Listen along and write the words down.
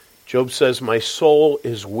Job says, "My soul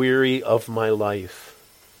is weary of my life.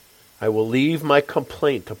 I will leave my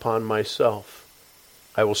complaint upon myself.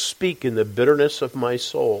 I will speak in the bitterness of my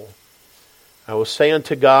soul. I will say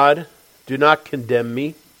unto God, do not condemn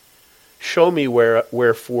me. Show me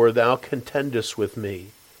wherefore thou contendest with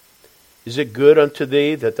me. Is it good unto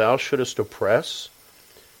thee that thou shouldest oppress,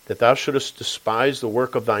 that thou shouldest despise the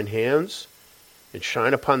work of thine hands, and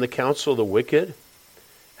shine upon the counsel of the wicked?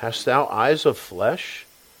 Hast thou eyes of flesh,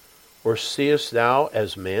 or seest thou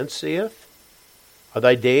as man seeth? Are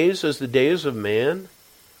thy days as the days of man?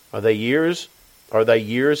 Are thy years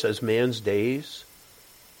as man's days?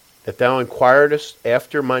 That thou inquirest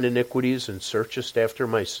after mine iniquities, and searchest after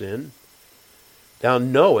my sin? Thou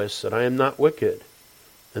knowest that I am not wicked,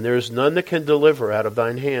 and there is none that can deliver out of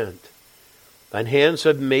thine hand. Thine hands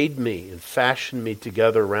have made me, and fashioned me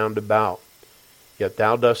together round about, yet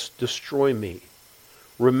thou dost destroy me.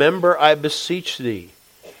 Remember, I beseech thee,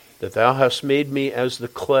 that thou hast made me as the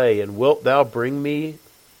clay, and wilt thou bring me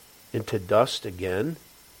into dust again?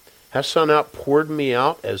 Hast thou not poured me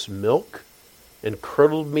out as milk, and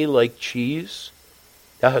curdled me like cheese?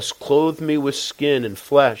 Thou hast clothed me with skin and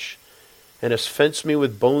flesh, and hast fenced me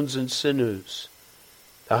with bones and sinews.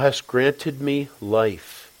 Thou hast granted me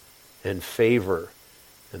life and favor,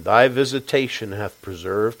 and thy visitation hath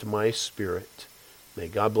preserved my spirit." May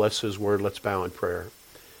God bless his word. Let's bow in prayer.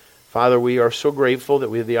 Father, we are so grateful that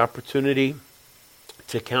we have the opportunity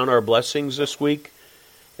to count our blessings this week,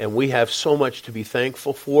 and we have so much to be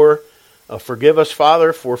thankful for. Forgive us,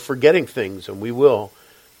 Father, for forgetting things, and we will.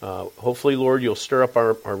 Hopefully, Lord, you'll stir up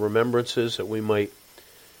our remembrances that we might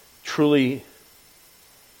truly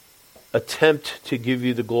attempt to give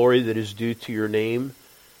you the glory that is due to your name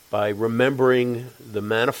by remembering the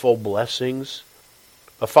manifold blessings.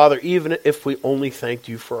 Father, even if we only thanked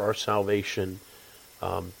you for our salvation,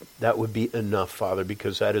 that would be enough, Father,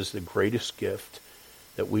 because that is the greatest gift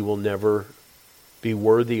that we will never be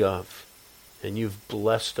worthy of. And you've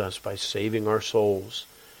blessed us by saving our souls.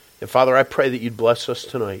 And Father, I pray that you'd bless us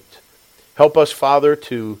tonight. Help us, Father,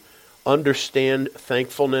 to understand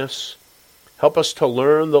thankfulness. Help us to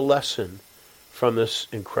learn the lesson from this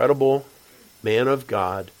incredible man of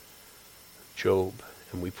God, Job.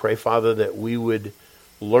 And we pray, Father, that we would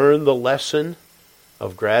learn the lesson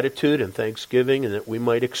of gratitude and thanksgiving, and that we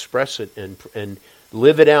might express it and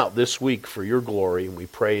live it out this week for your glory. And we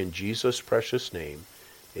pray in Jesus' precious name.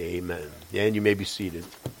 Amen. And you may be seated.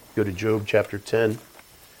 Go to Job chapter 10.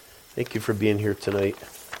 Thank you for being here tonight.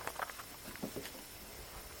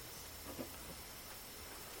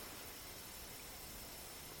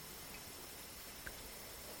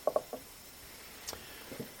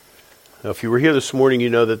 Now, if you were here this morning, you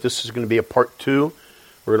know that this is going to be a part 2.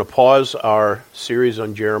 We're going to pause our series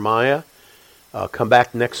on Jeremiah. Come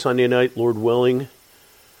back next Sunday night, Lord willing.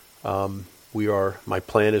 My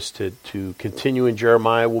plan is to continue in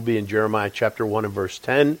Jeremiah. We'll be in Jeremiah chapter 1 and verse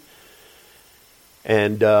 10.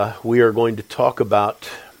 And we are going to talk about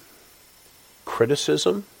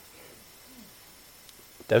criticism.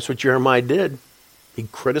 That's what Jeremiah did. He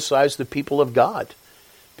criticized the people of God.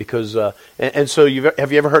 Because so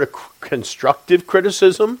have you ever heard of constructive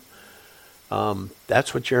criticism?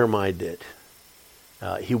 That's what Jeremiah did.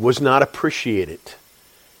 He was not appreciated.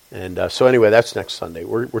 And so anyway, that's next Sunday.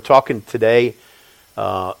 We're talking today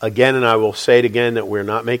again, and I will say it again, that we're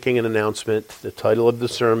not making an announcement. The title of the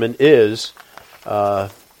sermon is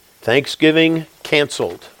Thanksgiving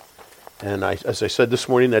Canceled. And as I said this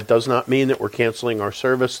morning, that does not mean that we're canceling our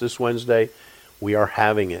service this Wednesday. We are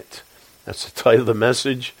having it. That's the title of the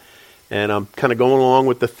message. And I'm kind of going along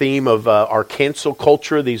with the theme of our cancel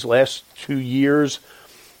culture. These last 2 years,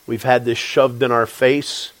 we've had this shoved in our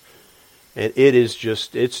face. And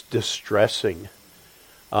it's distressing.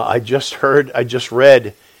 I just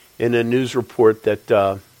read in a news report that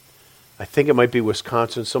I think it might be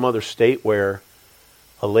Wisconsin, some other state, where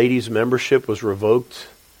a lady's membership was revoked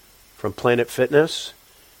from Planet Fitness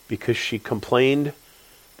because she complained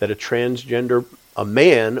that a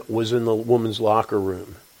man was in the woman's locker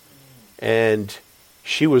room. And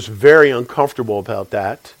she was very uncomfortable about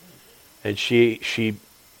that. And she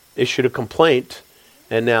issued a complaint.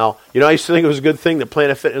 And now, I used to think it was a good thing that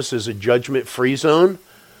Planet Fitness is a judgment-free zone.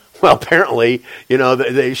 Well, apparently,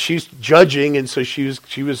 she's judging, and so she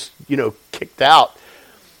was kicked out.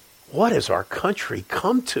 What has our country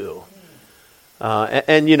come to?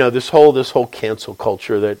 And this whole cancel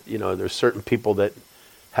culture that, there's certain people that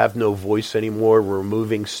have no voice anymore. We're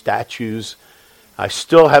removing statues. I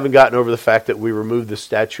still haven't gotten over the fact that we removed the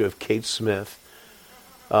statue of Kate Smith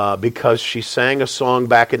because she sang a song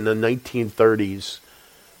back in the 1930s.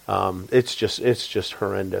 It's just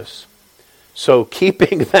horrendous. So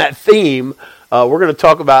keeping that theme, we're going to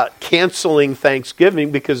talk about canceling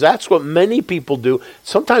Thanksgiving, because that's what many people do.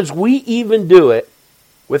 Sometimes we even do it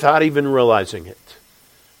without even realizing it.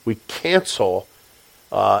 We cancel,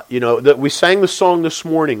 we sang the song this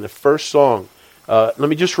morning, the first song. Let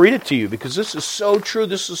me just read it to you, because this is so true.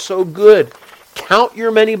 This is so good. Count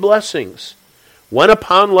your many blessings. When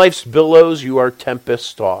upon life's billows you are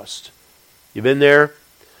tempest tossed. You've been there?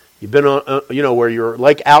 You've been on, where you're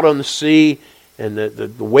like out on the sea and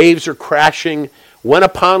the waves are crashing. When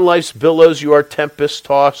upon life's billows you are tempest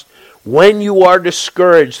tossed. When you are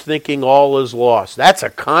discouraged, thinking all is lost. That's a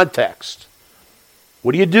context.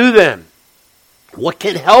 What do you do then? What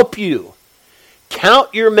can help you?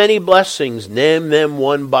 Count your many blessings, name them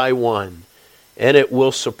one by one, and it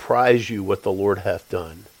will surprise you what the Lord hath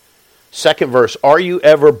done. Second verse, are you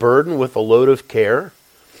ever burdened with a load of care?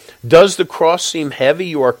 Does the cross seem heavy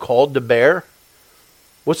you are called to bear?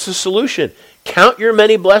 What's the solution? Count your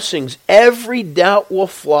many blessings. Every doubt will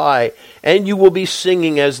fly, and you will be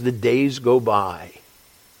singing as the days go by.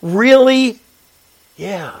 Really?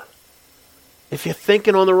 Yeah. If you're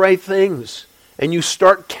thinking on the right things and you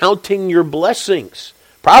start counting your blessings.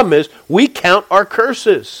 Problem is, we count our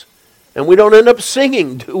curses, and we don't end up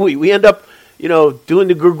singing, do we? We end up, doing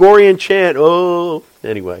the Gregorian chant. Oh,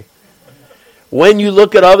 anyway. When you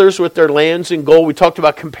look at others with their lands and gold, we talked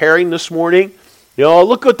about comparing this morning.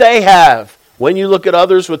 Look what they have. When you look at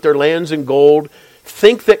others with their lands and gold,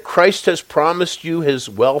 think that Christ has promised you his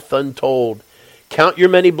wealth untold. Count your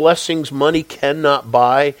many blessings money cannot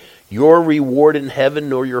buy, your reward in heaven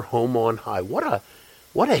nor your home on high.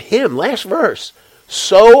 What a hymn. Last verse.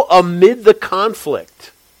 So amid the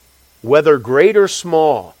conflict, whether great or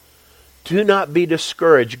small, do not be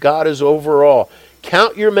discouraged. God is over all.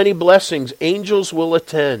 Count your many blessings. Angels will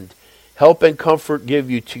attend. Help and comfort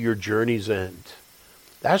give you to your journey's end.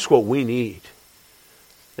 That's what we need.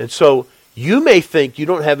 And so you may think you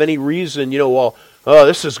don't have any reason,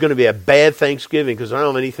 this is going to be a bad Thanksgiving because I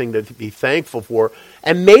don't have anything to be thankful for.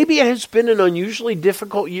 And maybe it has been an unusually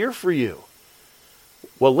difficult year for you.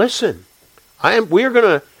 Well, listen, we are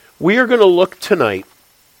going to look tonight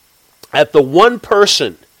at the one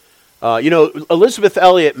person. Elizabeth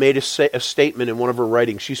Elliot made a statement in one of her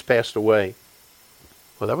writings. She's passed away.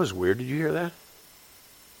 Well, that was weird. Did you hear that?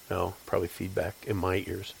 No, probably feedback in my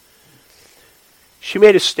ears. She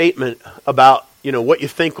made a statement about, what you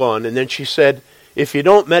think on, and then she said, if you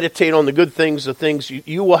don't meditate on the good things,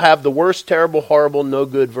 you will have the worst, terrible, horrible, no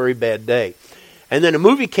good, very bad day. And then a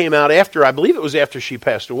movie came out after, I believe it was after she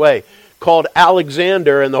passed away, called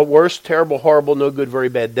Alexander and the Worst, Terrible, Horrible, No Good, Very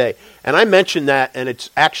Bad Day. And I mentioned that, and it's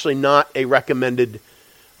actually not a recommended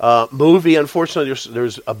movie. Unfortunately,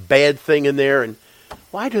 there's a bad thing in there. And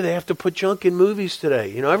why do they have to put junk in movies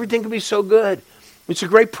today? Everything can be so good. It's a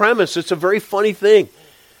great premise. It's a very funny thing.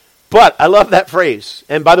 But I love that phrase.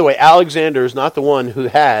 And by the way, Alexander is not the one who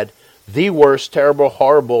had the worst, terrible,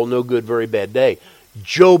 horrible, no good, very bad day.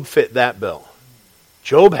 Job fit that bill.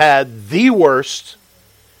 Job had the worst,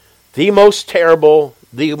 the most terrible,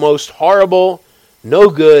 the most horrible, no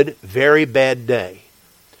good, very bad day.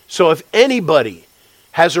 So if anybody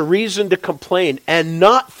has a reason to complain and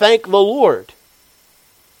not thank the Lord,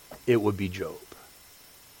 it would be Job.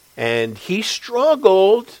 And he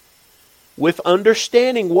struggled with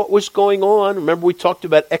understanding what was going on. Remember, we talked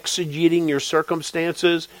about exegeting your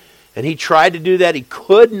circumstances, and he tried to do that. He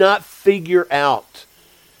could not figure out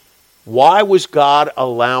why was God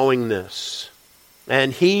allowing this.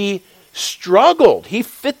 And he struggled. He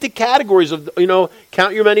fit the categories of,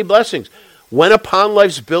 count your many blessings. When upon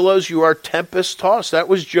life's billows you are tempest tossed. That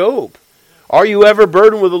was Job. Are you ever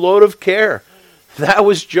burdened with a load of care? That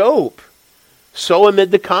was Job. So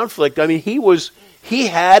amid the conflict, he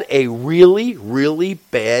had a really, really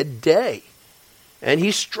bad day. And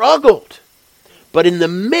he struggled. But in the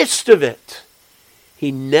midst of it,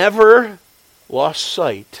 he never lost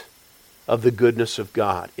sight of the goodness of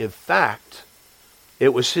God. In fact,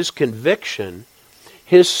 it was his conviction,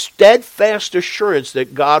 his steadfast assurance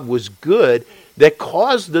that God was good that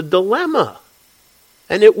caused the dilemma.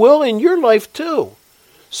 And it will in your life too.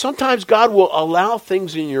 Sometimes God will allow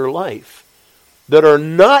things in your life that are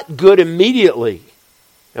not good immediately.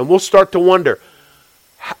 And we'll start to wonder,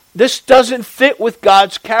 this doesn't fit with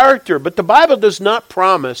God's character. But the Bible does not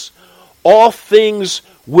promise all things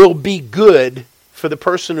will be good for the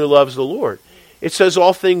person who loves the Lord. It says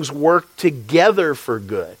all things work together for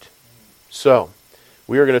good. So,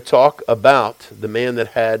 we are going to talk about the man that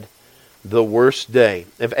had the worst day.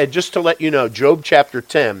 And just to let you know, Job chapter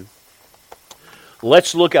 10, I want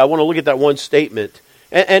to look at that one statement.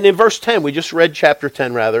 And in verse 10, we just read chapter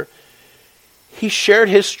 10 rather, he shared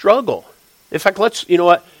his struggle. In fact, you know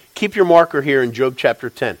what? Keep your marker here in Job chapter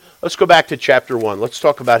 10. Let's go back to chapter 1. Let's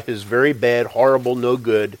talk about his very bad, horrible, no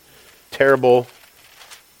good, terrible,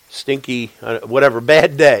 stinky, whatever,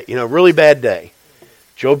 bad day. Really bad day.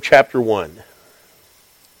 Job chapter 1.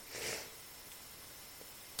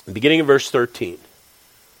 Beginning of verse 13.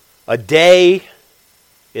 A day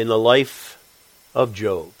in the life of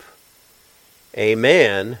Job. A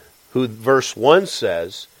man who, verse 1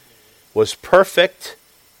 says, was perfect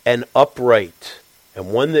and upright,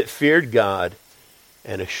 and one that feared God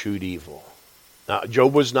and eschewed evil. Now,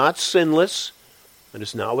 Job was not sinless, that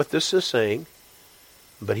is not what this is saying,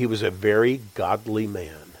 but he was a very godly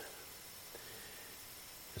man.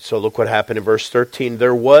 So look what happened in verse 13.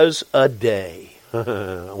 There was a day.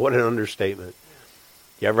 What an understatement.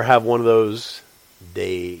 You ever have one of those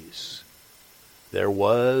days? There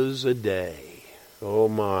was a day. Oh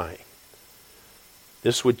my.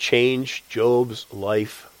 This would change Job's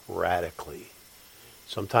life radically.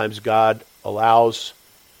 Sometimes God allows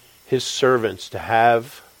his servants to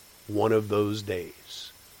have one of those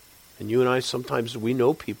days. And you and I, sometimes we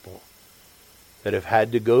know people that have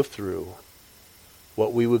had to go through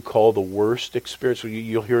what we would call the worst experience.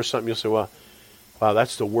 You'll hear something, you'll say, wow,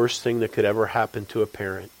 that's the worst thing that could ever happen to a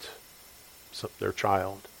parent, their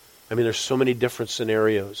child. I mean, there's so many different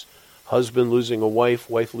scenarios. Husband losing a wife,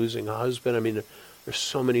 wife losing a husband. I mean, there's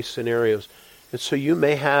so many scenarios. And so you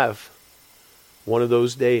may have one of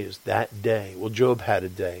those days, that day. Well, Job had a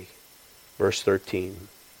day. Verse 13.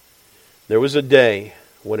 There was a day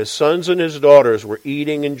when his sons and his daughters were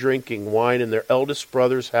eating and drinking wine in their eldest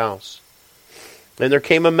brother's house. And there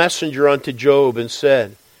came a messenger unto Job and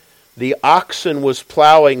said, the oxen was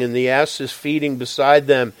plowing and the asses feeding beside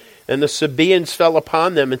them, and the Sabaeans fell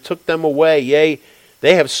upon them and took them away. Yea,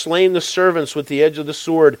 they have slain the servants with the edge of the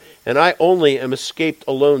sword, and I only am escaped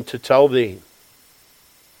alone to tell thee.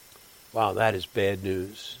 Wow, that is bad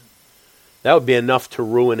news. That would be enough to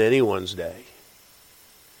ruin anyone's day.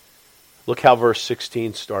 Look how verse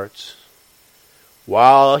 16 starts.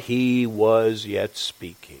 While he was yet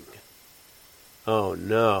speaking. Oh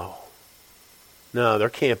no. No, there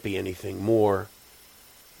can't be anything more.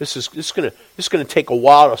 This is going to take a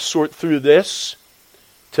while to sort through this,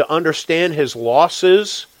 to understand his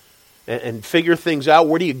losses and figure things out.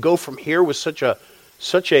 Where do you go from here with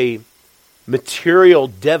such a material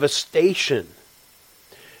devastation?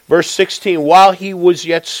 Verse 16, while he was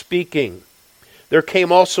yet speaking, there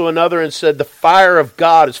came also another and said, the fire of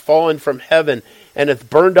God is fallen from heaven and hath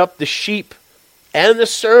burned up the sheep and the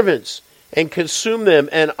servants and consumed them,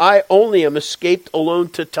 and I only am escaped alone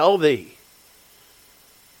to tell thee.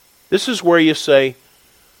 This is where you say,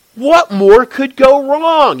 what more could go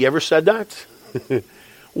wrong? You ever said that?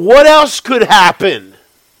 What else could happen?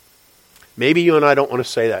 Maybe you and I don't want to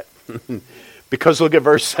say that. Because look at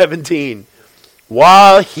verse 17.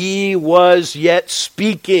 While he was yet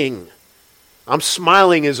speaking. I'm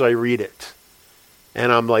smiling as I read it.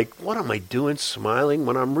 And I'm like, what am I doing smiling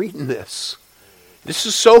when I'm reading this? This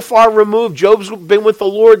is so far removed. Job's been with the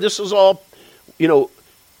Lord. This is all,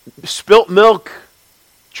 spilt milk.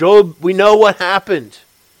 Job, we know what happened.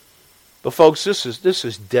 But folks, this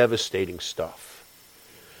is devastating stuff.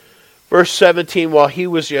 Verse 17, while he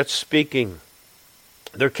was yet speaking,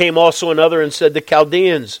 there came also another and said, the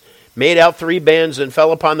Chaldeans made out 3 bands and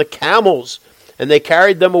fell upon the camels, and they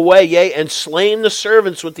carried them away, yea, and slain the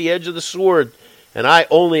servants with the edge of the sword, and I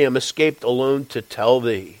only am escaped alone to tell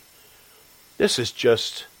thee. This is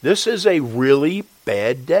a really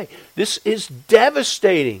bad day. This is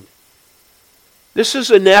devastating. This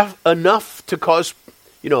is enough to cause,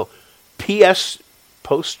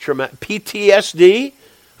 PTSD.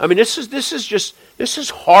 I mean, this is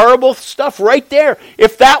horrible stuff right there.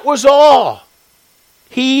 If that was all,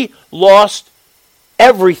 he lost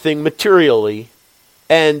everything materially,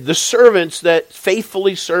 and the servants that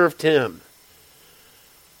faithfully served him.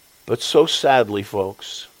 But so sadly,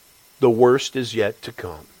 folks, the worst is yet to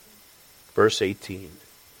come. Verse 18.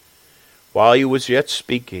 While he was yet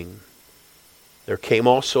speaking, there came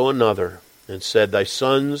also another and said, thy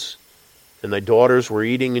sons and thy daughters were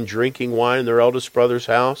eating and drinking wine in their eldest brother's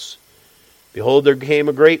house. Behold, there came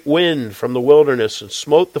a great wind from the wilderness and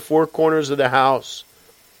smote the 4 corners of the house.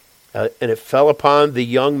 And it fell upon the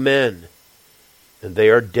young men, and they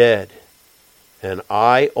are dead. And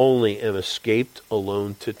I only am escaped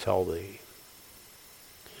alone to tell thee.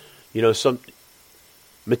 Some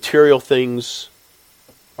material things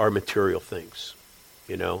are material things.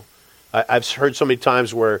 I've heard so many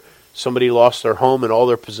times where somebody lost their home and all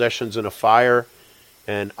their possessions in a fire.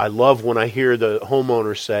 And I love when I hear the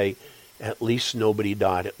homeowner say, at least nobody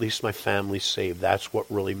died. At least my family's saved. That's what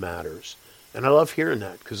really matters. And I love hearing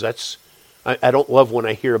that because that's I don't love when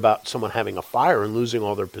I hear about someone having a fire and losing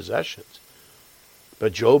all their possessions.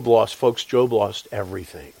 But Job lost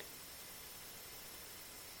everything.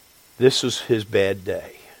 This was his bad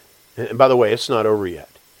day. And by the way, it's not over yet.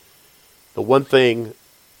 The one thing,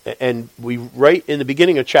 and we right in the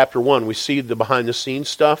beginning of chapter 1, we see the behind the scenes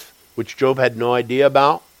stuff, which Job had no idea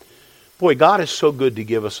about. Boy, God is so good to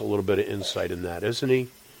give us a little bit of insight in that, isn't he?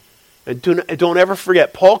 And don't ever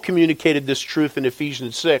forget, Paul communicated this truth in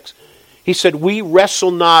Ephesians 6. He said, we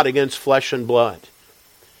wrestle not against flesh and blood,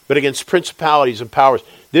 but against principalities and powers.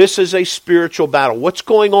 This is a spiritual battle. What's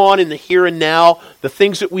going on in the here and now, the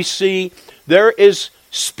things that we see, there is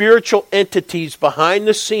spiritual entities behind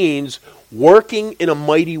the scenes working in a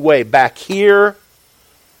mighty way back here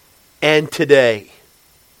and today.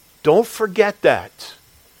 Don't forget that.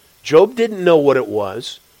 Job didn't know what it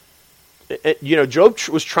was. Job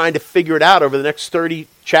was trying to figure it out over the next 30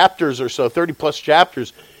 chapters or so, 30 plus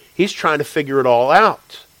chapters. He's trying to figure it all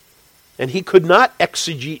out. And he could not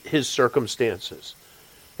exegete his circumstances.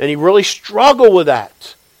 And he really struggled with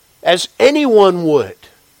that, as anyone would.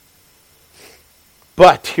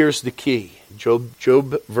 But here's the key. Job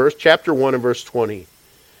chapter 1 and verse 20.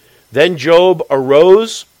 Then Job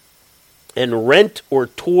arose and rent or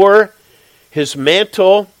tore his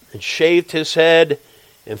mantle and shaved his head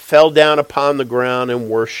and fell down upon the ground and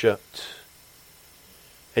worshipped.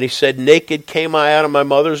 And he said, naked came I out of my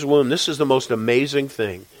mother's womb. This is the most amazing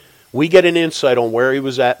thing. We get an insight on where he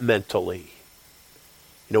was at mentally.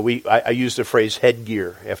 I used the phrase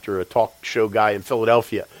headgear after a talk show guy in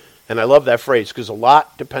Philadelphia. And I love that phrase because a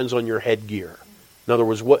lot depends on your headgear. In other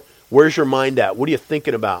words, where's your mind at? What are you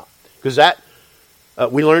thinking about? Because that,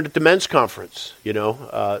 we learned at the men's conference,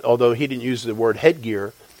 although he didn't use the word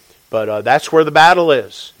headgear, but that's where the battle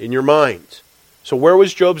is, in your mind. So where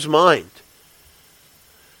was Job's mind?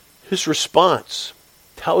 His response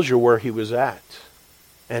tells you where he was at.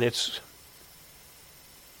 And it's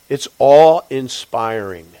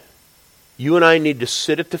awe-inspiring. You and I need to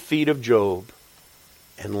sit at the feet of Job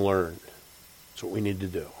and learn. That's what we need to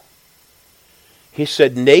do. He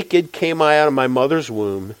said, naked came I out of my mother's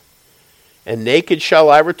womb, and naked shall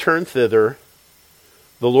I return thither.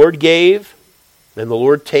 The Lord gave, and the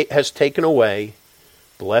Lord has taken away.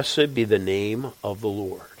 Blessed be the name of the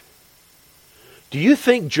Lord. Do you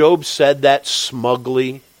think Job said that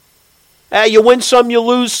smugly? You win some, you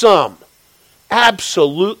lose some.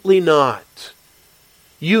 Absolutely not.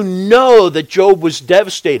 You know that Job was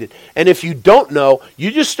devastated. And if you don't know,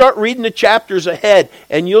 you just start reading the chapters ahead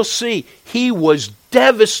and you'll see he was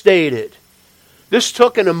devastated. This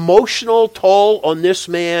took an emotional toll on this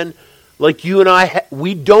man like you and I,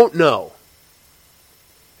 we don't know.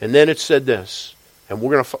 And then it said this, and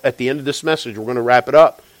we're going to, at the end of this message, we're going to wrap it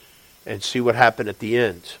up and see what happened at the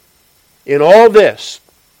end. In all this,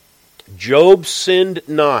 Job sinned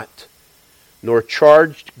not, nor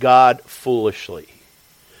charged God foolishly.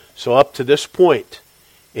 So up to this point,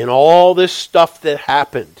 in all this stuff that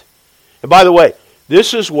happened, and by the way,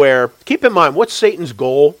 this is where, keep in mind, what's Satan's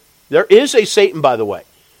goal? There is a Satan, by the way.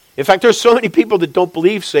 In fact, there's so many people that don't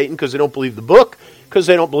believe Satan because they don't believe the book, because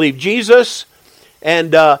they don't believe Jesus,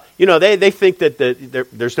 and they think that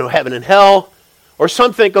there's no heaven and hell. Or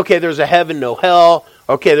some think, okay, there's a heaven, no hell.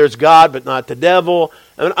 Okay, there's God, but not the devil.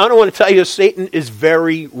 And I don't want to tell you, Satan is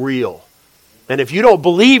very real. And if you don't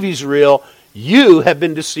believe he's real, you have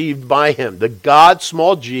been deceived by him, the God,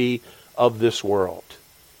 small g, of this world.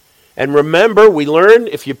 And remember, we learned,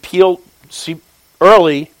 if you see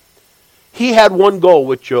early, he had one goal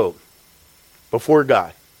with Job before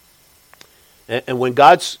God. And when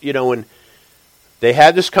when they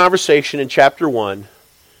had this conversation in chapter 1,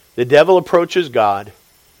 the devil approaches God,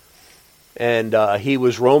 and he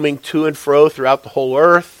was roaming to and fro throughout the whole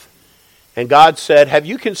earth. And God said, have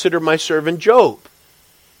you considered my servant Job?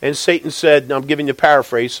 And Satan said, and I'm giving you a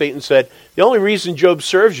paraphrase, Satan said, the only reason Job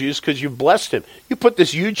serves you is because you've blessed him. You put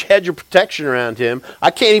this huge hedge of protection around him. I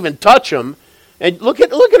can't even touch him. And look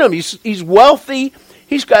at him. He's wealthy.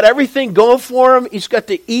 He's got everything going for him. He's got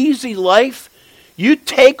the easy life. You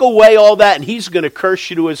take away all that, and he's going to curse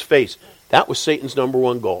you to his face. That was Satan's number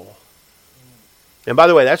one goal. And by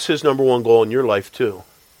the way, that's his number one goal in your life too.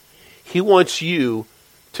 He wants you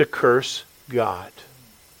to curse God.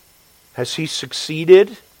 Has he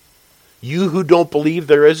succeeded? You who don't believe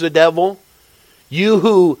there is a devil? You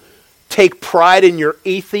who take pride in your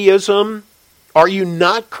atheism? Are you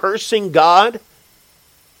not cursing God?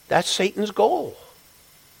 That's Satan's goal.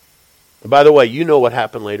 And by the way, you know what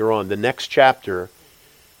happened later on. The next chapter,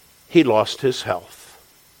 he lost his health.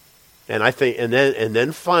 And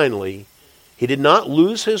then finally, he did not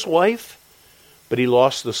lose his wife, but he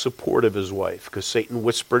lost the support of his wife because Satan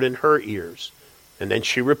whispered in her ears. And then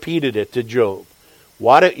she repeated it to Job.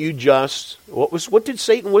 Why don't you just, what did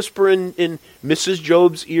Satan whisper in Mrs.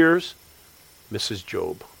 Job's ears? Mrs.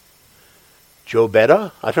 Job.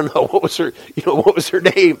 Jobetta? I don't know. What was her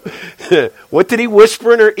name? What did he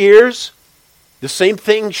whisper in her ears? The same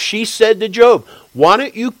thing she said to Job. Why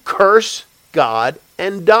don't you curse God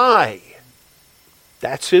and die?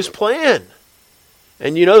 That's his plan.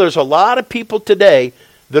 And there's a lot of people today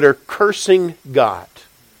that are cursing God.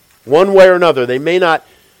 One way or another. They may not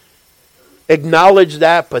acknowledge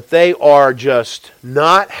that, but they are just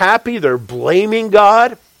not happy. They're blaming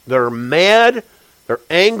God. They're mad. They're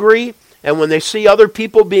angry. And when they see other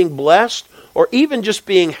people being blessed, or even just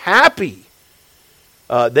being happy,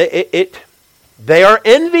 they are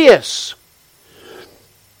envious.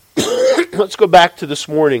 Let's go back to this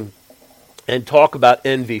morning and talk about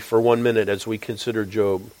envy for 1 minute as we consider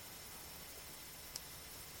Job.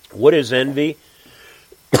 What is envy?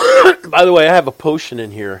 By the way, I have a potion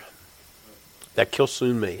in here that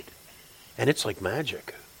Kilsoon made, and it's like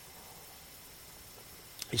magic.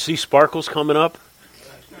 You see sparkles coming up?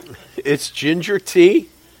 It's ginger tea.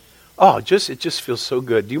 Oh, it just feels so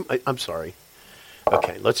good. I'm sorry.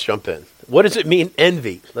 Okay, let's jump in. What does it mean,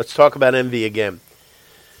 envy? Let's talk about envy again.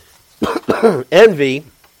 Envy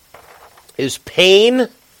is pain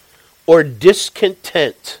or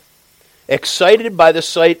discontent, excited by the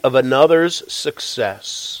sight of another's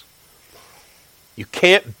success. You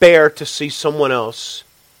can't bear to see someone else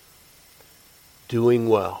doing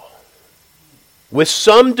well. With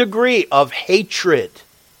some degree of hatred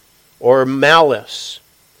or malice,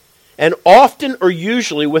 and often or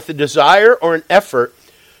usually with a desire or an effort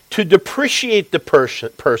to depreciate the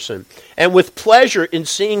person, and with pleasure in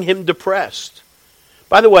seeing him depressed.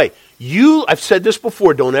 By the way, I've said this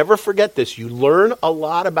before, don't ever forget this. You learn a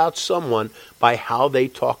lot about someone by how they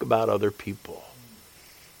talk about other people.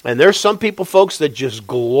 And there's some people, folks, that just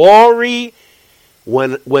glory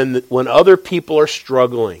when other people are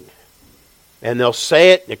struggling. And they'll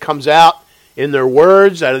say it, and it comes out in their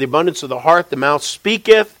words, out of the abundance of the heart, the mouth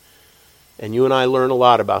speaketh. And you and I learn a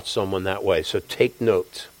lot about someone that way, so take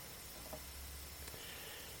note.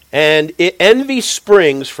 And envy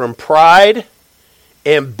springs from pride,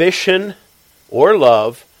 ambition, or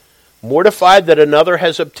love, mortified that another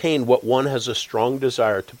has obtained what one has a strong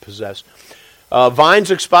desire to possess.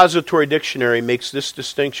 Vine's Expository Dictionary makes this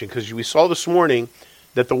distinction, because we saw this morning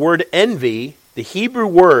that the word envy, the Hebrew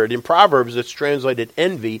word in Proverbs that's translated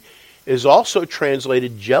envy, is also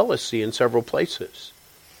translated jealousy in several places,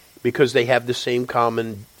 because they have the same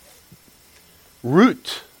common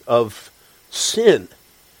root of sin.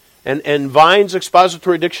 And Vine's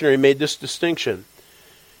Expository Dictionary made this distinction.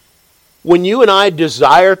 When you and I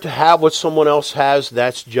desire to have what someone else has,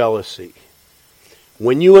 that's jealousy.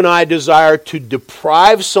 When you and I desire to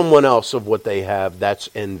deprive someone else of what they have, that's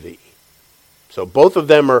envy. So both of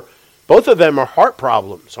them are heart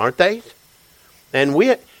problems, aren't they? And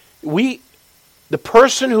the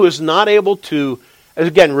person who is not able to,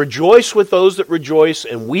 again, rejoice with those that rejoice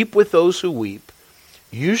and weep with those who weep,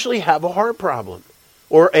 usually have a heart problem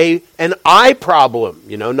or an I problem.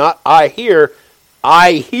 Not I hear.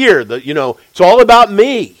 It's all about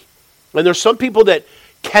me. And there's some people that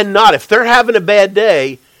cannot, if they're having a bad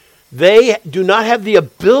day, they do not have the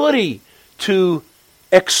ability to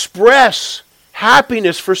express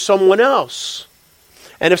happiness for someone else.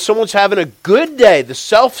 And if someone's having a good day, the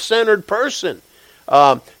self-centered person,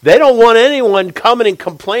 they don't want anyone coming and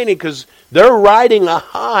complaining because they're riding a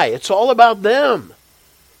high. It's all about them.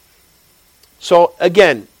 So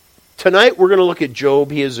again, tonight we're going to look at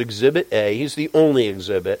Job. He is Exhibit A. He's the only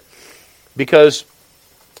exhibit. Because,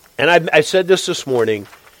 and I said this morning,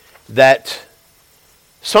 that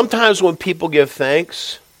sometimes when people give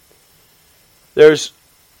thanks, there's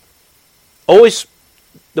always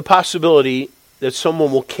the possibility that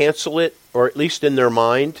someone will cancel it, or at least in their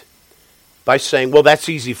mind, by saying, well, that's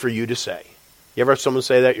easy for you to say. You ever have someone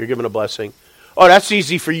say that? You're given a blessing. Oh, that's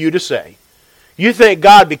easy for you to say. You thank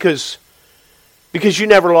God because you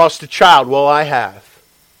never lost a child. Well, I have.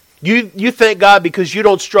 You thank God because you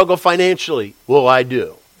don't struggle financially. Well, I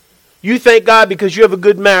do. You thank God because you have a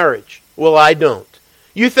good marriage. Well, I don't.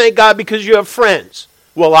 You thank God because you have friends.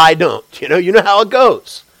 Well, I don't. You know how it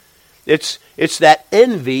goes. It's that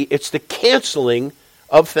envy. It's the canceling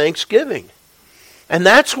of thanksgiving. And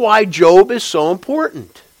that's why Job is so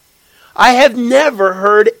important. I have never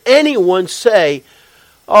heard anyone say,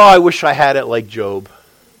 oh, I wish I had it like Job.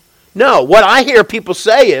 No, what I hear people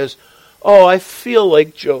say is, oh, I feel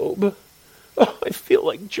like Job. Oh, I feel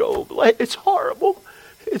like Job. It's horrible.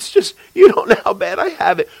 It's just, you don't know how bad I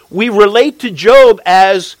have it. We relate to Job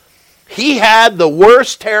as he had the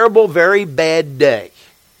worst, terrible, very bad day.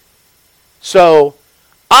 So,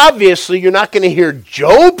 obviously, you're not going to hear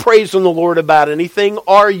Job praising the Lord about anything,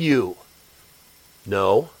 are you?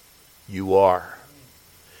 No, you are.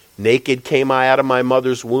 Naked came I out of my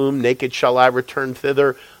mother's womb, naked shall I return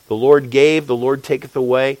thither. The Lord gave, the Lord taketh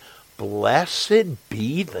away. Blessed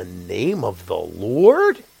be the name of the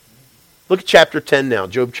Lord. Look at chapter 10 now,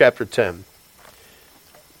 Job chapter 10.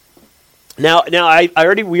 Now we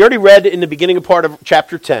already read in the beginning of part of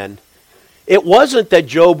chapter 10. It wasn't that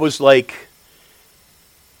Job was like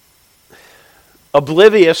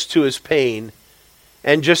oblivious to his pain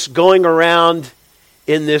and just going around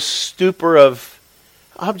in this stupor of,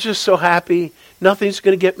 I'm just so happy, nothing's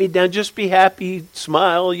going to get me down, just be happy,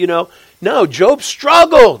 smile, No, Job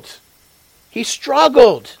struggled. He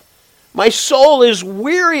struggled. My soul is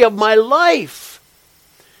weary of my life.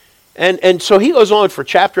 And so he goes on for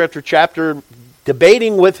chapter after chapter,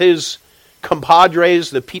 debating with his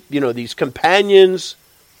compadres, these companions.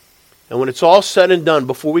 And when it's all said and done,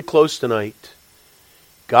 before we close tonight,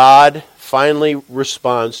 God finally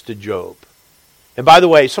responds to Job. And by the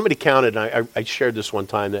way, somebody counted, and I shared this one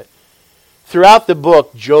time, that throughout the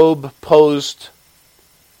book, Job posed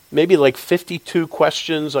maybe like 52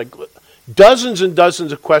 questions, like dozens and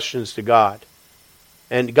dozens of questions to God,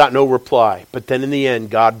 and got no reply. But then in the end,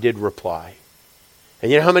 God did reply.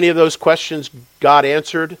 And you know how many of those questions God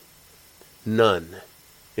answered? None.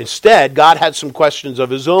 Instead, God had some questions of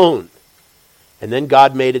his own. And then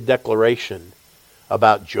God made a declaration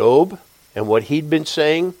about Job and what he'd been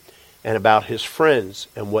saying, and about his friends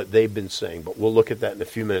and what they've been saying. But we'll look at that in a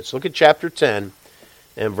few minutes. Look at chapter 10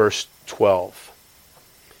 and verse 12.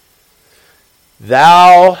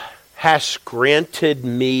 Thou hast granted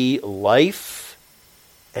me life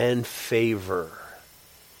and favor,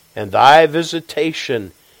 and thy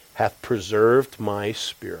visitation hath preserved my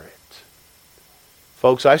spirit.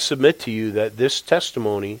 Folks, I submit to you that this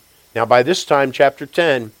testimony, now by this time, chapter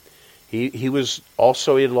 10, he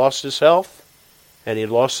had lost his health. And he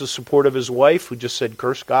had lost the support of his wife, who just said,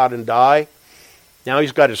 curse God and die. Now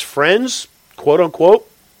he's got his friends, quote unquote,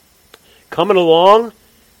 coming along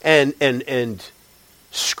and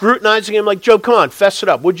scrutinizing him like, Job, come on, fess it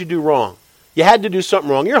up. What'd you do wrong? You had to do something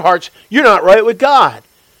wrong. You're not right with God.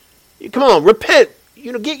 Come on, repent.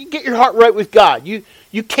 Get your heart right with God.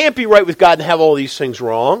 You can't be right with God and have all these things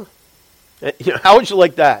wrong. How would you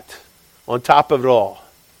like that on top of it all?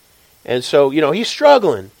 And so, he's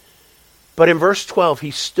struggling. But in verse 12, he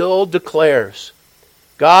still declares,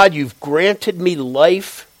 God, you've granted me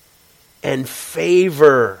life and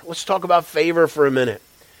favor. Let's talk about favor for a minute.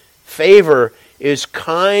 Favor is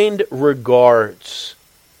kind regards.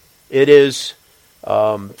 It is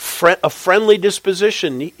a friendly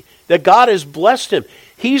disposition that God has blessed him.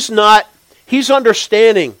 He's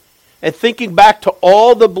understanding and thinking back to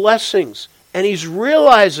all the blessings, and he's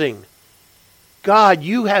realizing, God,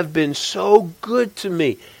 you have been so good to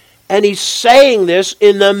me. And he's saying this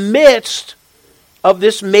in the midst of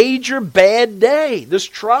this major bad day, this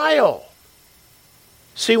trial.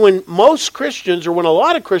 See, when most Christians, or when a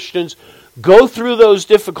lot of Christians go through those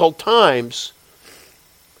difficult times,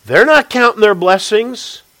 they're not counting their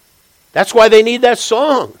blessings. That's why they need that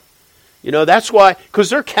song. That's why, because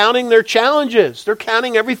they're counting their challenges. They're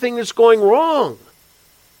counting everything that's going wrong.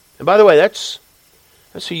 And by the way, that's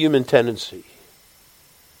a human tendency.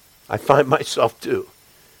 I find myself too.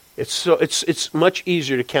 It's much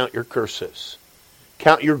easier to count your curses,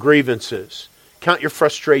 count your grievances, count your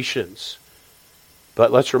frustrations.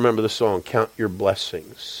 But let's remember the song, count your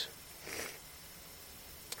blessings.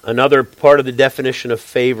 Another part of the definition of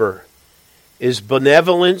favor is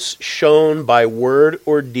benevolence shown by word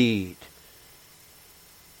or deed.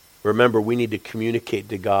 Remember, we need to communicate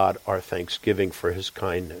to God our thanksgiving for his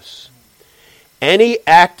kindness. Any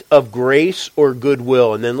act of grace or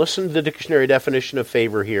goodwill, and then listen to the dictionary definition of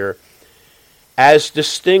favor here, as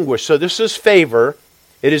distinguished. So this is favor.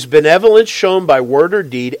 It is benevolence shown by word or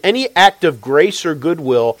deed, any act of grace or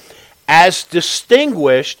goodwill as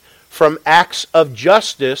distinguished from acts of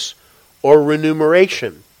justice or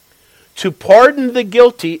remuneration. To pardon the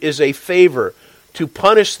guilty is a favor. To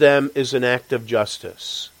punish them is an act of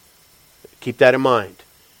justice. Keep that in mind.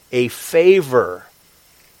 A favor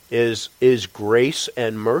is grace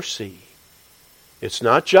and mercy. It's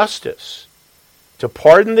not justice. To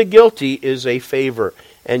pardon the guilty is a favor.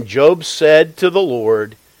 And Job said to the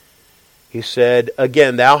Lord, he said,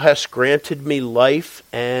 again, thou hast granted me life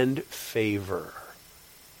and favor.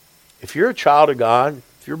 If you're a child of God,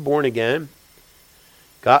 if you're born again,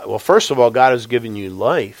 God, well, first of all, God has given you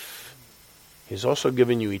life. He's also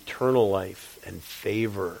given you eternal life and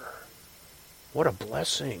favor. What a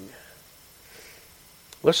blessing.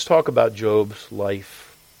 Let's talk about Job's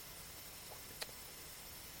life.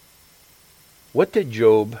 What did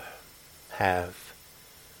Job have?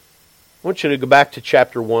 I want you to go back to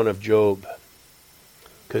chapter 1 of Job.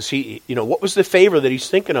 Because what was the favor that he's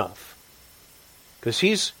thinking of? Because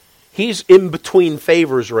he's in between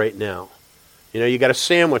favors right now. You got a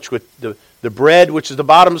sandwich with the bread, which is the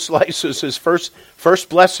bottom slice, is his first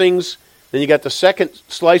blessings. Then you got the second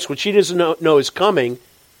slice, which he doesn't know is coming.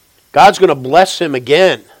 God's going to bless him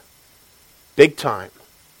again, big time.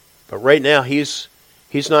 But right now, he's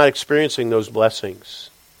not experiencing those blessings,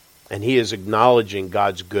 and he is acknowledging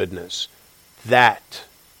God's goodness. That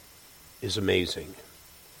is amazing.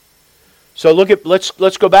 So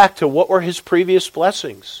let's go back to what were his previous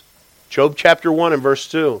blessings. Job chapter 1 and verse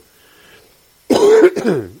 2.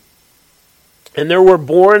 And there were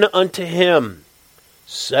born unto him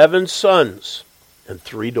 7 sons and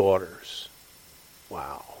 3 daughters.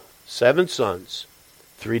 Wow. 7 sons,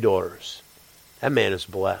 3 daughters. That man is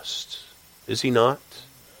blessed. Is he not?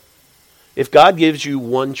 If God gives you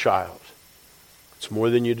 1 child, it's more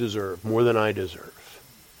than you deserve, more than I deserve.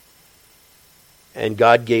 And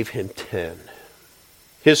God gave him 10.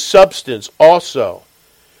 His substance also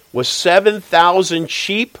was 7,000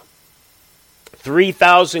 sheep,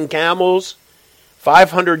 3,000 camels,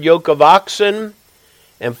 500 yoke of oxen,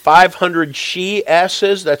 and 500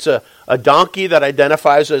 she-asses. That's a donkey that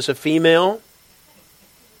identifies as a female.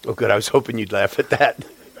 Oh, good. I was hoping you'd laugh at that.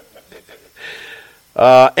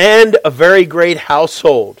 And a very great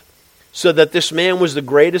household, so that this man was the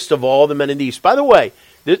greatest of all the men in the East. By the way,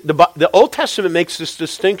 the Old Testament makes this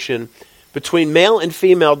distinction between male and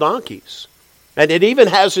female donkeys. And it even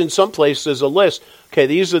has in some places a list. Okay,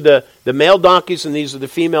 these are the male donkeys and these are the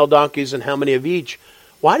female donkeys and how many of each.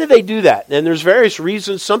 Why do they do that? And there's various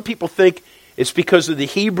reasons. Some people think it's because of the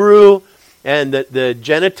Hebrew and the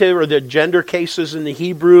genitive or the gender cases in the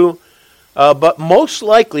Hebrew. But most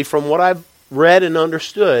likely, from what I've read and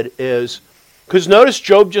understood, is because notice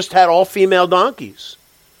Job just had all female donkeys.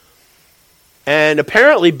 And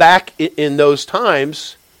apparently back in those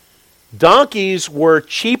times, donkeys were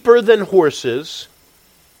cheaper than horses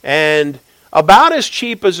and about as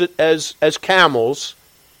cheap as camels,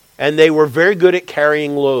 and they were very good at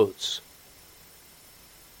carrying loads.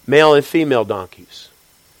 Male and female donkeys.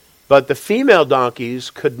 But the female donkeys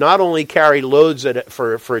could not only carry loads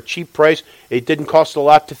for a cheap price, it didn't cost a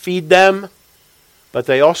lot to feed them, but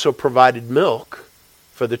they also provided milk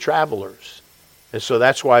for the travelers. And so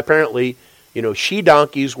that's why apparently,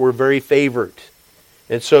 she-donkeys were very favored.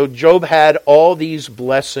 And so Job had all these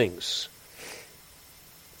blessings.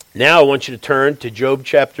 Now I want you to turn to Job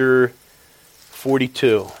chapter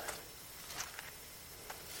 42.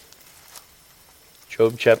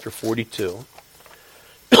 Job chapter 42.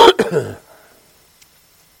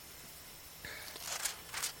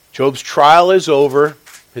 Job's trial is over.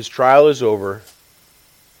 His trial is over.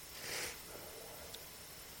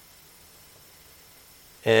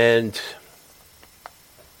 And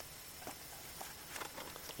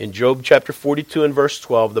in Job chapter 42 and verse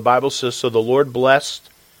 12, the Bible says, "So the Lord blessed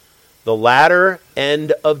the latter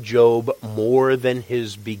end of Job more than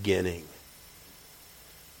his beginning."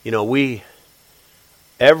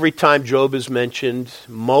 Every time Job is mentioned,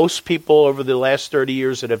 most people over the last 30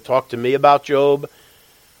 years that have talked to me about Job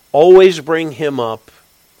always bring him up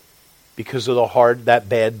because of that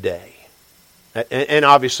bad day. And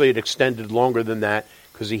obviously it extended longer than that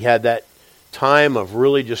because he had that time of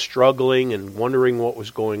really just struggling and wondering what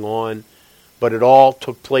was going on. But it all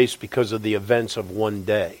took place because of the events of one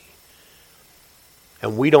day.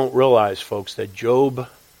 And we don't realize, folks, that Job,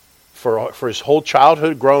 for his whole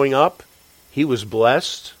childhood growing up, he was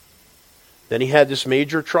blessed. Then he had this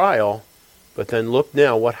major trial. But then look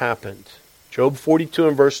now what happened. Job 42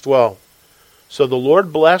 and verse 12. "So the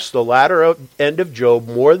Lord blessed the latter end of Job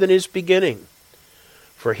more than his beginning.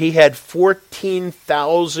 For he had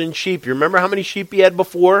 14,000 sheep." You remember how many sheep he had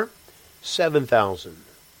before? 7,000.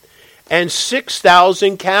 "And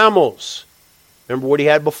 6,000 camels." Remember what he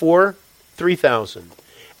had before? 3,000.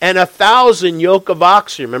 "And 1,000 yoke of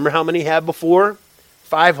oxen." Remember how many he had before?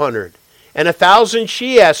 500. "And 1,000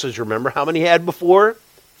 she-asses." Remember how many he had before?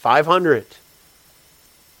 500.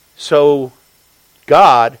 So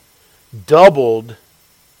God doubled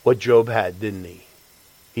what Job had, didn't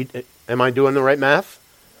he? Am I doing the right math?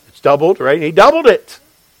 It's doubled, right? He doubled it.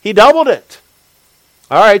 He doubled it.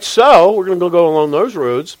 All right, so we're going to go along those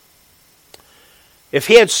roads. If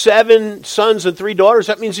he had 7 sons and 3 daughters,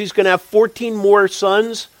 that means he's going to have 14 more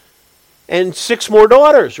sons and 6 more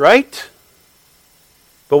daughters, right?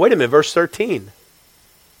 But wait a minute, verse 13.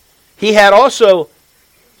 He had also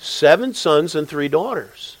 7 sons and 3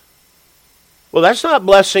 daughters. Well, that's not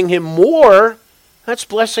blessing him more. That's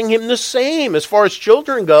blessing him the same as far as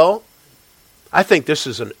children go. I think this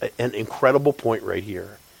is an incredible point right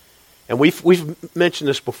here. And we've mentioned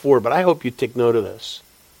this before, but I hope you take note of this.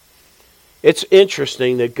 It's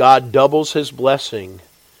interesting that God doubles his blessing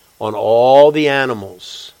on all the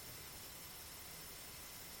animals,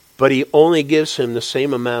 but he only gives him the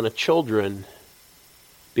same amount of children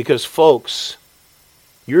because, folks,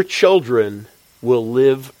 your children will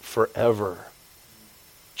live forever.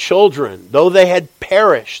 Children, though they had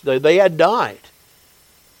perished, though they had died.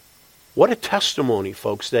 What a testimony,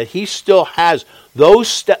 folks, that he still has.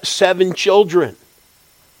 Those 7 children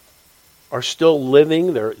are still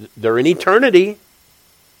living. They're in eternity.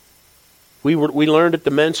 We learned at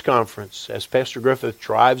the men's conference, as Pastor Griffith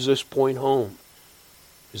drives this point home,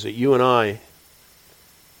 is that you and I,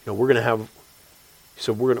 we're going to have.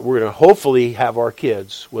 So we're going to hopefully have our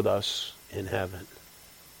kids with us in heaven.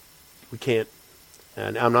 We can't,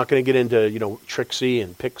 and I'm not going to get into Trixie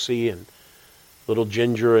and Pixie and little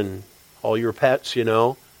Ginger and all your pets,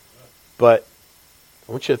 But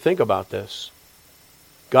I want you to think about this.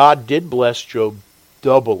 God did bless Job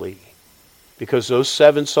doubly because those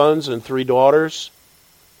 7 sons and 3 daughters,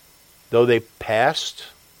 though they passed,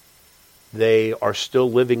 they are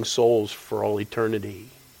still living souls for all eternity.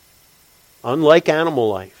 Unlike animal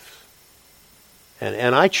life.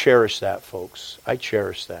 And I cherish that, folks. I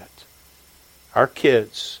cherish that. Our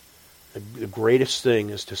kids, the greatest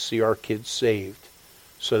thing is to see our kids saved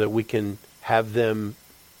so that we can have them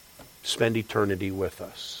spend eternity with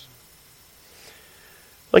us.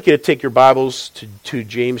 I'd like you to take your Bibles to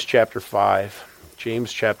James chapter 5.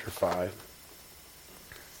 James chapter 5.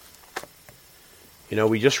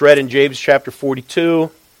 We just read in James chapter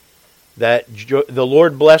 42 that the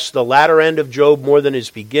Lord blessed the latter end of Job more than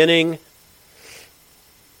his beginning.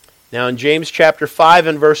 Now in James chapter 5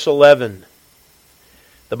 and verse 11,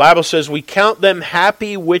 the Bible says, "We count them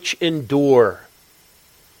happy which endure.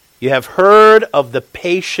 You have heard of the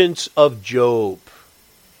patience of Job.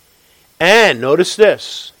 And," notice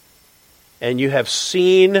this, "and you have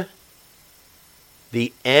seen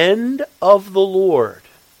the end of the Lord,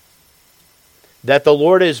 that the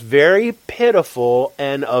Lord is very pitiful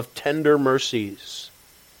and of tender mercies."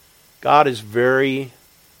 God is very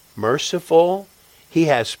merciful. He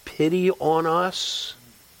has pity on us.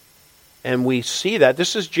 And we see that.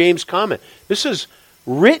 This is James' comment. This is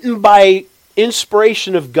written by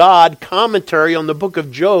inspiration of God, commentary on the book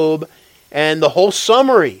of Job, and the whole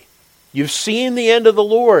summary. You've seen the end of the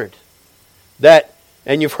Lord.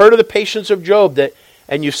 And you've heard of the patience of Job,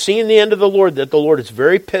 and you've seen the end of the Lord, that the Lord is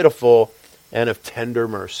very pitiful and of tender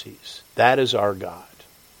mercies. That is our God.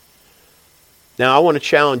 Now I want to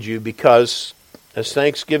challenge you because as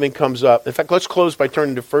Thanksgiving comes up, in fact, let's close by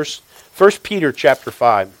turning to 1 Peter chapter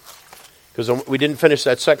 5. Because we didn't finish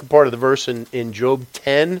that second part of the verse in Job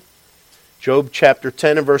 10. Job chapter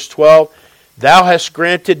 10 and verse 12. "Thou hast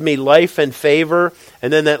granted me life and favor."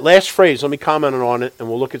 And then that last phrase, let me comment on it, and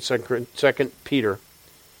we'll look at 1 Peter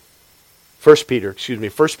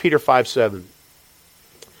 5:7.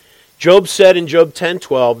 Job said in Job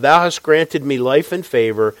 10:12, "Thou hast granted me life and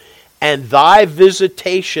favor, and thy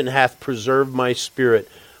visitation hath preserved my spirit."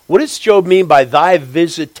 What does Job mean by thy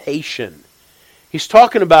visitation? He's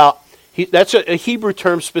talking about, that's a Hebrew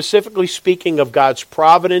term specifically speaking of God's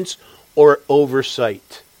providence or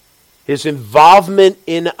oversight. His involvement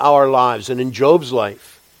in our lives and in Job's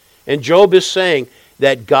life. And Job is saying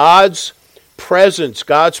that God's presence,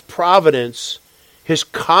 God's providence, his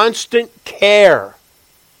constant care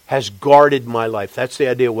has guarded my life. That's the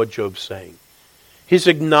idea of what Job's saying. He's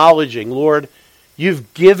acknowledging, Lord,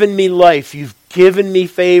 you've given me life, you've given me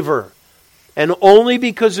favor. And only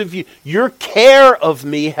because of you, your care of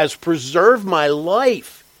me has preserved my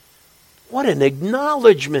life. What an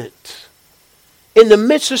acknowledgement. In the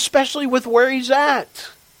midst, especially with where he's at.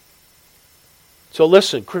 So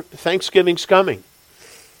listen, Thanksgiving's coming.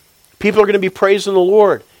 People are going to be praising the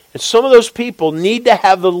Lord. And some of those people need to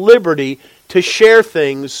have the liberty to share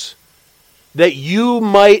things that you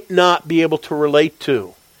might not be able to relate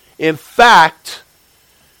to. In fact,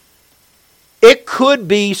 it could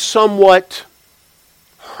be somewhat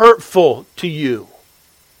hurtful to you.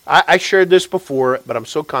 I shared this before, but I'm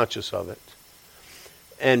so conscious of it.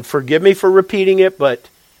 And forgive me for repeating it, but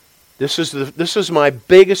this is my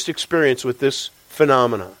biggest experience with this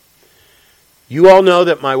phenomena. You all know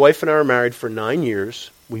that my wife and I are married for 9 years.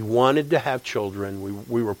 We wanted to have children.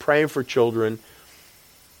 We were praying for children.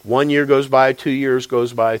 1 year goes by, 2 years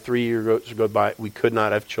goes by, 3 years goes by. We could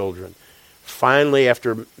not have children. finally,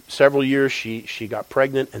 after several years, she got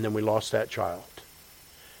pregnant, and then we lost that child.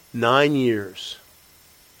 9 years.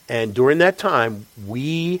 And during that time,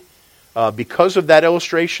 we, because of that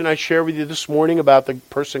illustration I shared with you this morning about the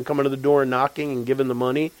person coming to the door and knocking and giving the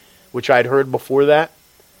money, which I'd heard before that,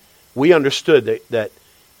 we understood that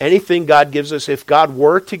anything God gives us, if God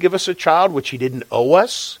were to give us a child, which he didn't owe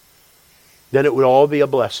us, then it would all be a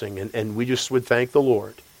blessing, and we just would thank the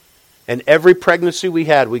Lord. And every pregnancy we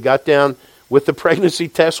had, we got down with the pregnancy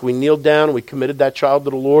test, we kneeled down, we committed that child to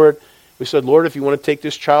the Lord. We said, Lord, if you want to take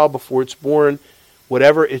this child before it's born,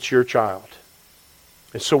 whatever, it's your child.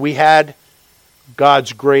 And so we had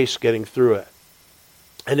God's grace getting through it.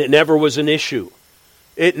 And it never was an issue.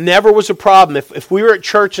 It never was a problem. If we were at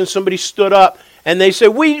church and somebody stood up and they said,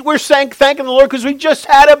 we're thanking the Lord because we just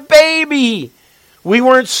had a baby. We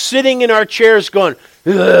weren't sitting in our chairs going,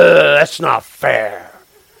 that's not fair.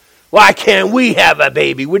 Why can't we have a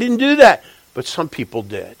baby? We didn't do that. But some people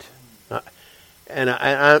did.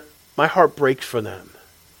 And my heart breaks for them.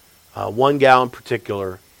 One gal in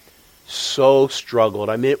particular so struggled.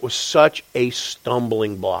 I mean, it was such a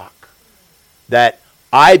stumbling block that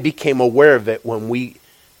I became aware of it when we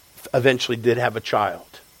eventually did have a child.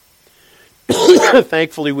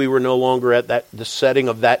 Thankfully, we were no longer at the setting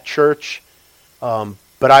of that church,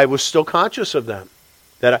 but I was still conscious of them.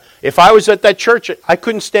 That if I was at that church, I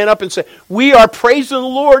couldn't stand up and say, we are praising the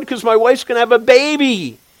Lord because my wife's going to have a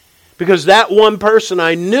baby. Because that one person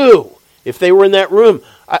I knew, if they were in that room,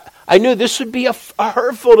 I knew this would be a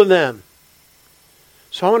hurtful to them.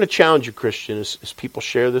 So I want to challenge you, Christian, as people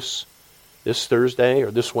share this Thursday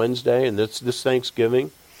or this Wednesday and this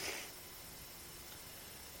Thanksgiving.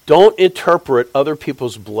 Don't interpret other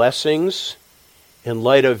people's blessings in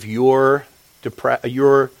light of your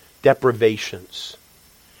deprivations.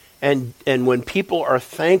 And when people are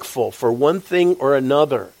thankful for one thing or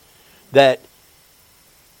another that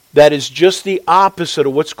is just the opposite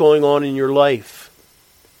of what's going on in your life,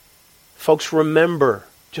 folks, remember,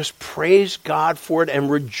 just praise God for it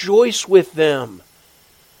and rejoice with them.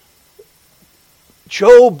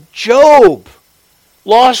 Job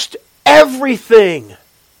lost everything.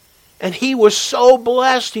 And he was so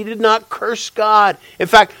blessed, he did not curse God. In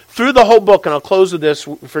fact, through the whole book, and I'll close with this,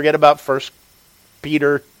 forget about 1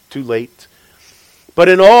 Peter, too late. But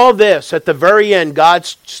in all this, at the very end, God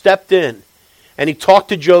stepped in and he talked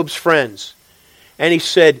to Job's friends. And he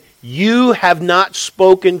said, you have not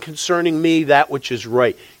spoken concerning me that which is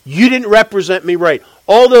right. You didn't represent me right.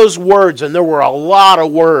 All those words, and there were a lot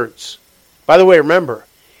of words. By the way, remember,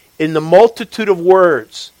 in the multitude of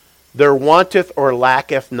words, there wanteth or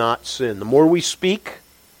lacketh not sin. The more we speak,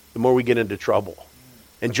 the more we get into trouble.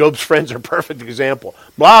 And Job's friends are a perfect example.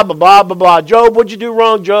 Blah, blah, blah, blah, blah. Job, what'd you do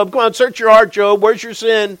wrong, Job? Come on, search your heart, Job. Where's your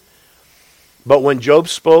sin? But when Job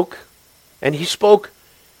spoke, and he spoke,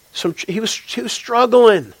 he was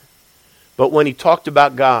struggling. But when he talked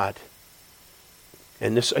about God,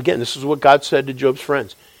 and this is what God said to Job's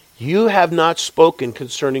friends. You have not spoken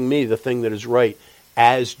concerning me the thing that is right,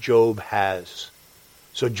 as Job has.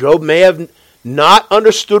 So Job may have not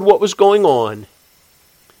understood what was going on,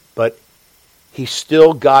 but he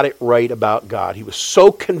still got it right about God. He was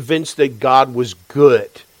so convinced that God was good,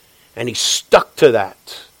 and he stuck to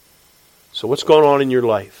that. So what's going on in your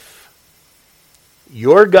life?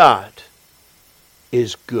 Your God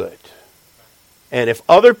is good. And if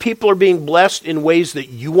other people are being blessed in ways that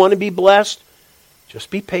you want to be blessed, just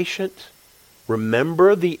be patient.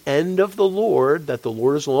 Remember the end of the Lord, that the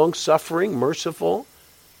Lord is long-suffering, merciful.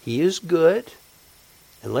 He is good.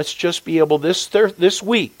 And let's just be able this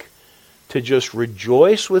week to just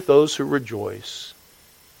rejoice with those who rejoice.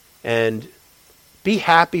 And be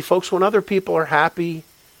happy, folks, when other people are happy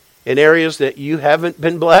in areas that you haven't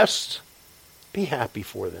been blessed. Be happy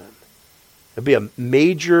for them. It'll be a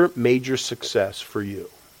major, major success for you.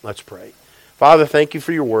 Let's pray. Father, thank you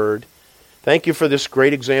for your word. Thank you for this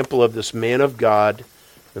great example of this man of God,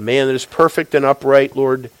 the man that is perfect and upright,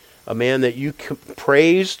 Lord, a man that you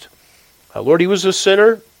praised. Lord, he was a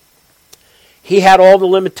sinner. He had all the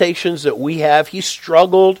limitations that we have. He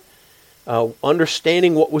struggled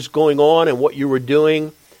understanding what was going on and what you were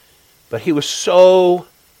doing. But he was so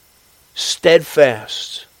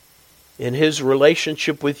steadfast in his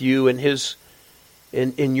relationship with you and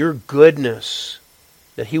in your goodness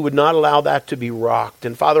that he would not allow that to be rocked.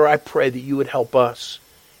 And Father, I pray that you would help us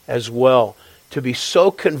as well to be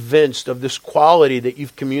so convinced of this quality that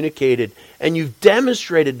you've communicated and you've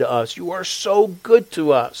demonstrated to us. You are so good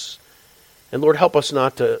to us. And Lord, help us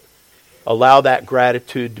not to allow that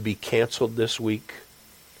gratitude to be canceled this week.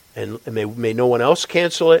 And may no one else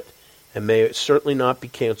cancel it. And may it certainly not be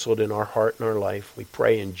canceled in our heart and our life. We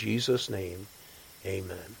pray in Jesus' name.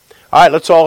 Amen. All right, let's all